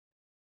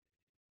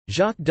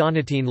Jacques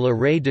Donatien Le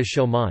Ray de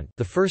Chaumont,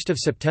 the 1st of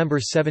September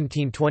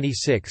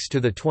 1726 to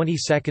the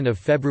 22nd of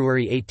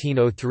February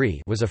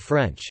 1803, was a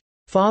French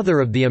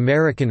father of the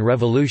American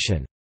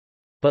Revolution,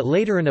 but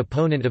later an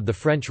opponent of the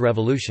French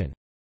Revolution.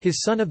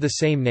 His son of the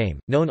same name,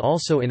 known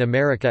also in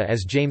America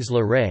as James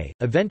Le Ray,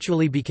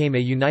 eventually became a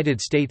United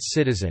States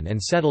citizen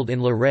and settled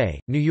in Le Ray,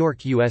 New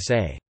York,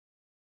 USA.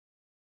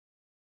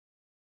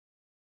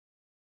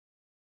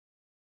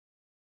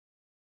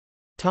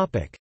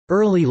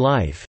 Early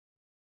life.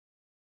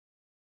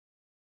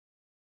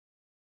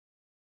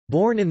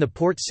 Born in the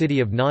port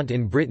city of Nantes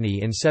in Brittany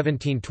in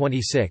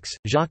 1726,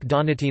 Jacques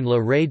Donatien Le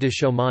Ray de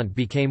Chaumont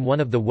became one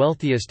of the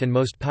wealthiest and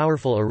most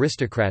powerful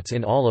aristocrats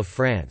in all of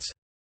France.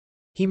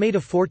 He made a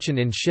fortune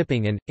in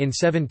shipping and, in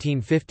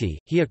 1750,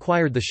 he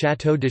acquired the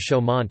Château de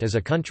Chaumont as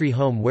a country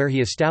home where he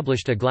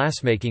established a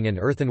glassmaking and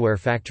earthenware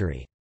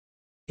factory.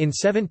 In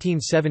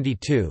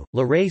 1772,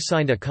 Le Ray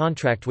signed a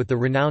contract with the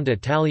renowned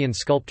Italian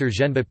sculptor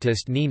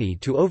Jean-Baptiste Nini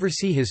to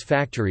oversee his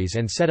factories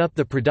and set up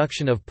the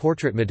production of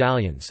portrait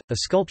medallions, a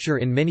sculpture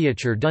in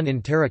miniature done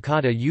in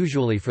terracotta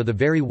usually for the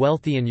very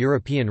wealthy and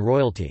European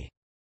royalty.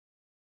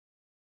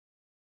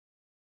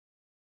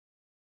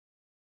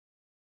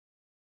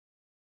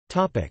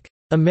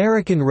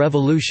 American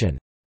Revolution.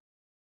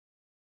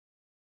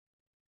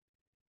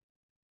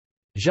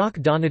 Jacques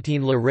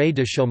Donatien Le Ray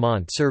de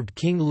Chaumont served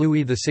King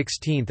Louis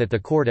XVI at the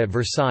court at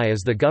Versailles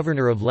as the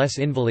governor of Les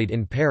Invalides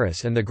in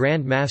Paris and the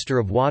Grand Master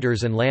of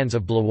Waters and Lands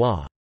of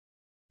Blois.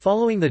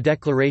 Following the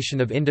declaration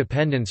of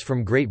independence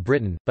from Great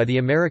Britain, by the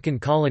American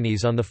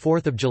colonies on 4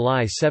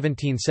 July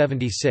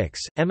 1776,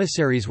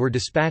 emissaries were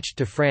dispatched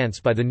to France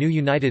by the new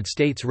United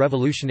States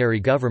Revolutionary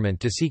Government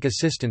to seek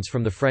assistance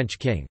from the French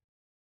king.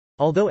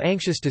 Although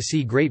anxious to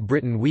see Great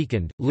Britain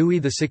weakened,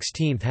 Louis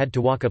XVI had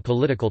to walk a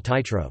political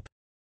tightrope.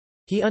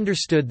 He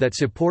understood that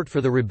support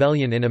for the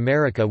rebellion in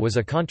America was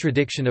a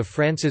contradiction of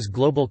France's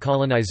global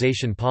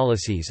colonization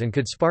policies and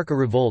could spark a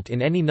revolt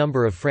in any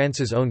number of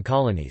France's own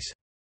colonies.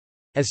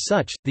 As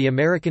such, the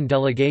American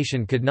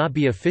delegation could not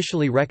be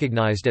officially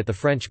recognized at the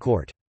French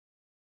court.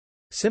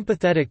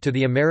 Sympathetic to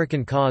the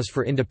American cause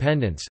for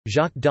independence,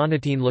 Jacques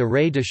Donatien Le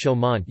Ray de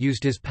Chaumont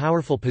used his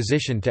powerful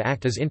position to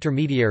act as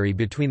intermediary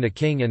between the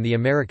king and the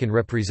American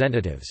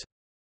representatives.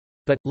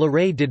 But, Le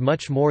Ray did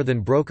much more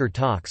than broker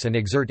talks and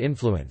exert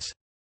influence.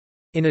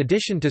 In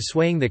addition to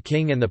swaying the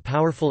king and the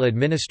powerful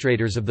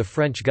administrators of the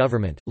French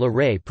government, Le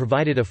Ray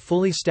provided a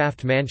fully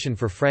staffed mansion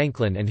for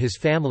Franklin and his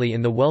family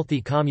in the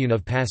wealthy commune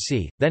of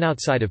Passy, then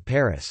outside of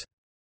Paris.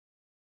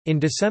 In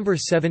December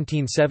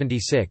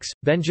 1776,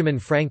 Benjamin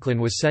Franklin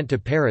was sent to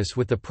Paris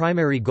with the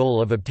primary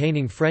goal of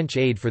obtaining French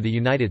aid for the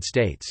United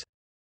States.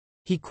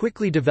 He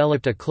quickly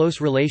developed a close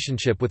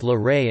relationship with Le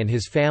Ray and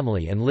his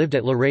family and lived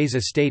at Le Ray's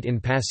estate in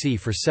Passy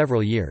for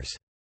several years.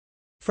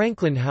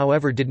 Franklin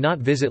however did not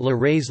visit Le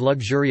Ray's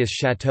luxurious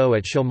château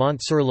at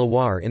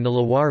Chaumont-sur-Loire in the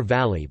Loire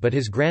Valley, but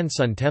his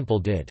grandson Temple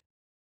did.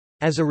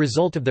 As a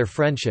result of their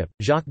friendship,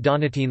 Jacques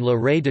Donatien Le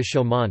Ray de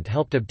Chaumont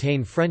helped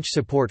obtain French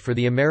support for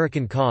the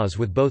American cause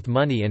with both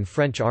money and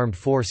French armed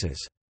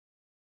forces.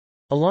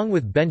 Along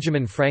with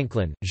Benjamin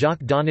Franklin,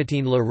 Jacques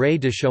Donatien Le Ray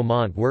de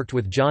Chaumont worked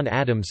with John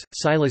Adams,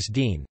 Silas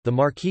Deane, the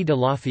Marquis de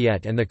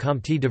Lafayette and the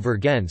Comte de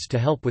Vergennes to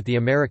help with the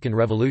American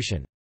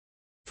Revolution.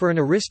 For an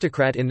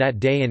aristocrat in that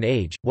day and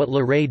age, what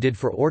Le Ray did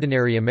for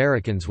ordinary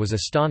Americans was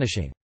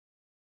astonishing.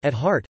 At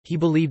heart, he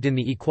believed in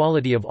the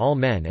equality of all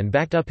men and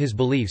backed up his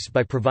beliefs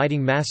by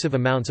providing massive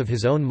amounts of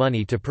his own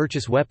money to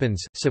purchase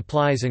weapons,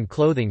 supplies and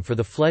clothing for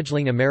the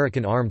fledgling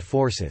American armed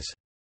forces.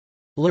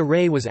 Le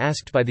Ray was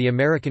asked by the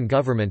American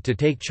government to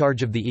take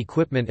charge of the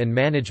equipment and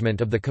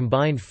management of the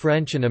combined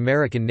French and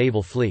American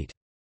naval fleet.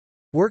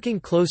 Working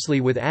closely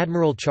with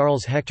Admiral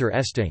Charles Hector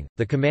Esting,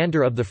 the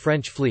commander of the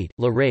French fleet,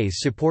 Le Ray's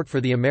support for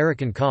the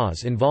American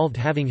cause involved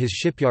having his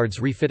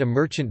shipyards refit a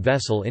merchant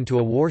vessel into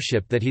a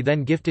warship that he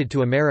then gifted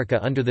to America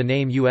under the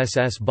name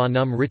USS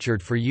Bonhomme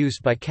Richard for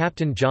use by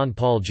Captain John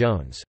Paul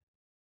Jones.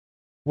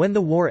 When the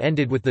war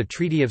ended with the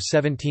Treaty of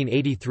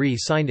 1783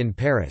 signed in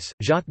Paris,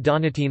 Jacques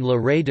Donatien Le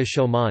Ray de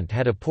Chaumont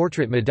had a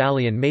portrait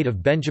medallion made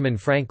of Benjamin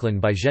Franklin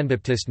by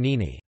Jean-Baptiste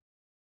Nini.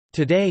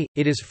 Today,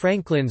 it is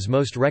Franklin's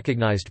most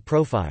recognized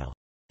profile.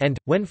 And,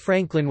 when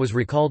Franklin was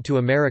recalled to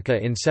America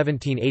in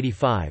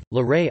 1785,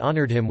 Le Ray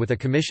honored him with a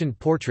commissioned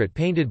portrait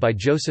painted by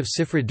Joseph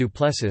Siffred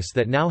Duplessis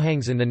that now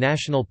hangs in the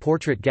National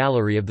Portrait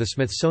Gallery of the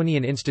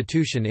Smithsonian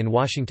Institution in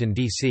Washington,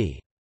 D.C.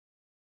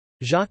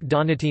 Jacques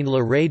Donatien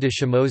Le Ray de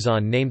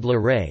Chaumont, named Le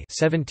Ray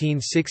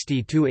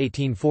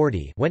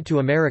 (1760–1840), went to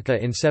America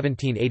in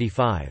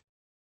 1785.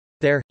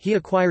 There, he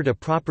acquired a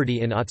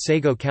property in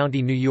Otsego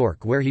County, New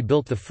York where he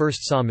built the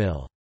first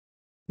sawmill.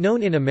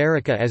 Known in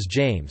America as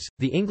James,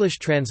 the English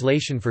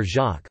translation for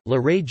Jacques, Le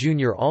Ray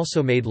Jr.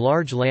 also made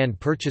large land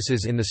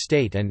purchases in the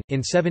state and, in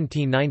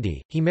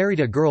 1790, he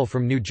married a girl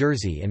from New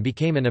Jersey and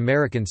became an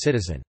American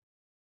citizen.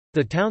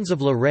 The towns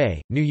of Le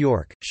Ray, New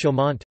York,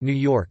 Chaumont, New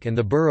York and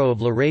the borough of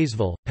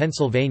LaRaysville,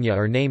 Pennsylvania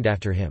are named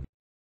after him.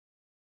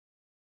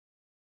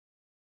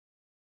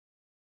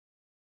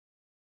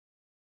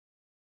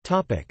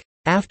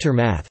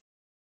 Aftermath.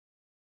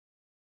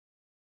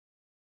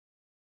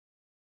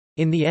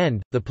 In the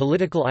end, the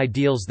political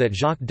ideals that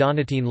Jacques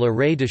Donatien Le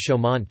Ray de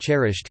Chaumont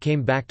cherished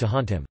came back to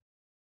haunt him.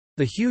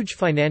 The huge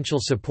financial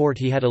support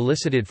he had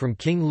elicited from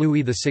King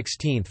Louis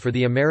XVI for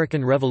the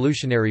American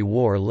Revolutionary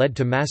War led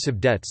to massive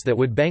debts that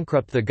would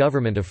bankrupt the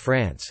government of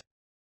France.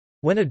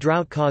 When a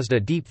drought caused a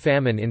deep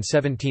famine in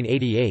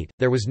 1788,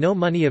 there was no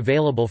money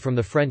available from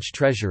the French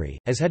treasury,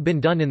 as had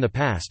been done in the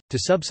past, to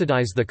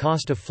subsidize the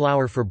cost of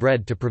flour for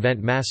bread to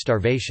prevent mass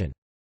starvation.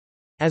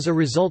 As a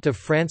result of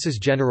France's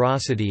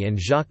generosity and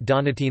Jacques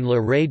Donatien Le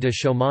Ray de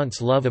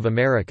Chaumont's love of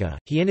America,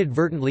 he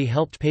inadvertently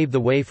helped pave the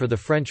way for the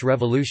French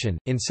Revolution,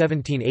 in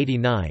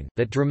 1789,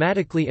 that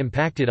dramatically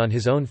impacted on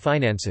his own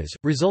finances,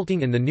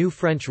 resulting in the new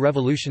French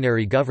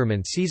revolutionary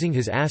government seizing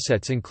his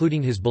assets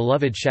including his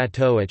beloved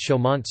château at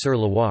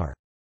Chaumont-sur-Loire.